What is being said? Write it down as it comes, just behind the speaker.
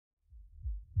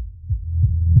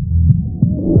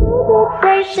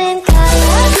person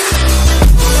color.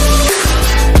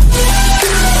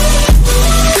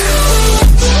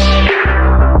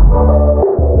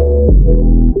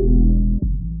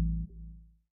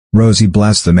 Rosie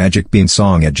blasts the Magic Bean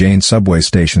song at Jane's subway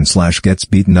station / gets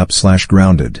beaten up /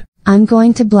 grounded. I'm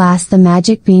going to blast the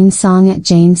Magic Bean song at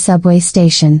Jane's subway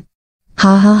station.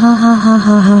 Ha ha ha ha ha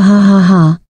ha ha ha ha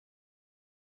ha.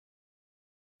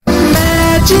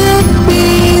 Magic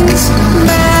beans,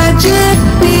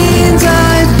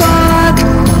 I thought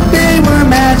they were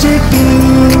magic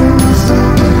beans.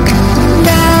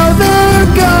 Now they're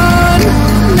gone,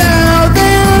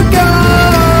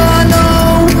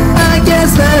 oh, I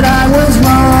guess that I was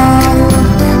wrong.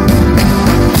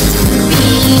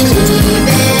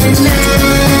 Believe in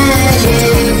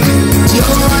magic,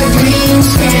 your dreams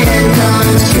can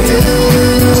come true.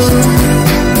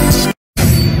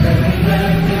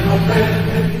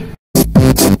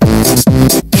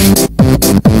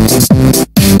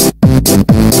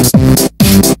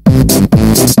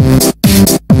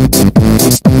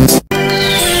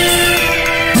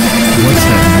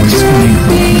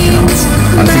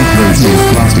 I think Rosie is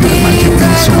blasting the Magic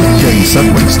Bean song at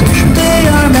Jane's subway station.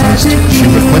 First, she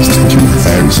requests the Tooth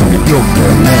Fairy song at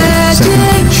Yorkdale Mall.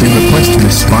 Second, she requests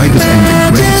Miss Spider's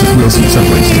ending credits at Wilson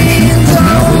subway station. And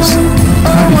now this.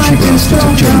 How did she blast it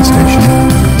at Jane's station?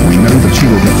 We know that she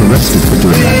will get arrested for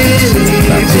doing that.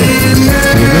 That's it.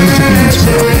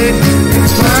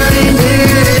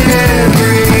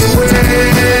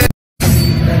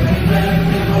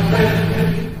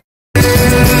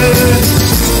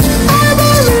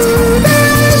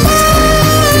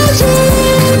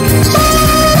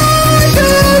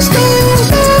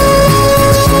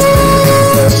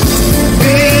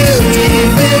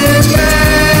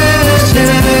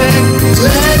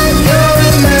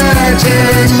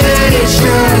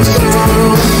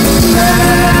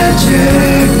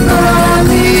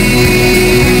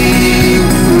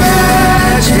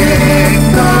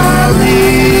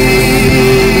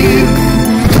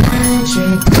 are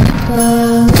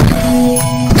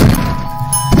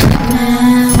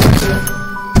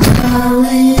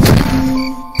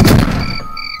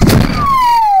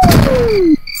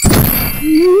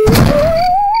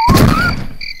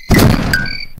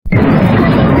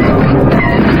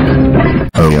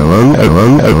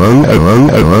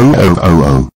going to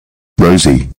be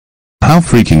Rosie, how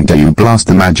freaking dare you blast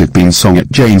the Magic Bean song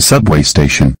at Jane's subway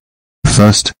station?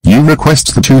 First, you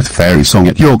request the Tooth Fairy song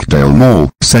at Yorkdale Mall.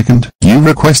 Second, you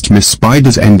request Miss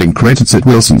Spider's ending credits at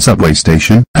Wilson subway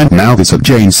station. And now this at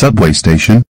Jane's subway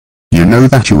station. You know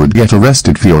that you would get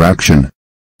arrested for your action.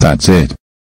 That's it.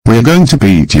 We're going to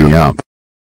beat you up.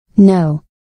 No.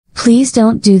 Please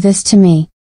don't do this to me.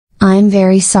 I'm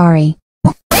very sorry.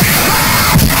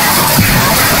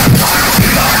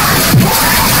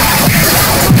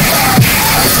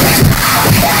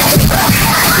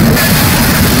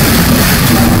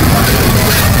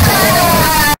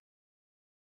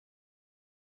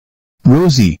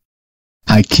 Rosie,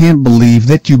 I can't believe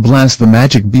that you blast the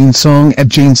Magic Bean song at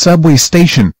Jane's subway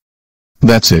station.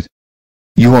 That's it.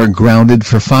 You are grounded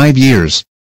for 5 years.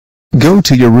 Go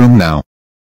to your room now.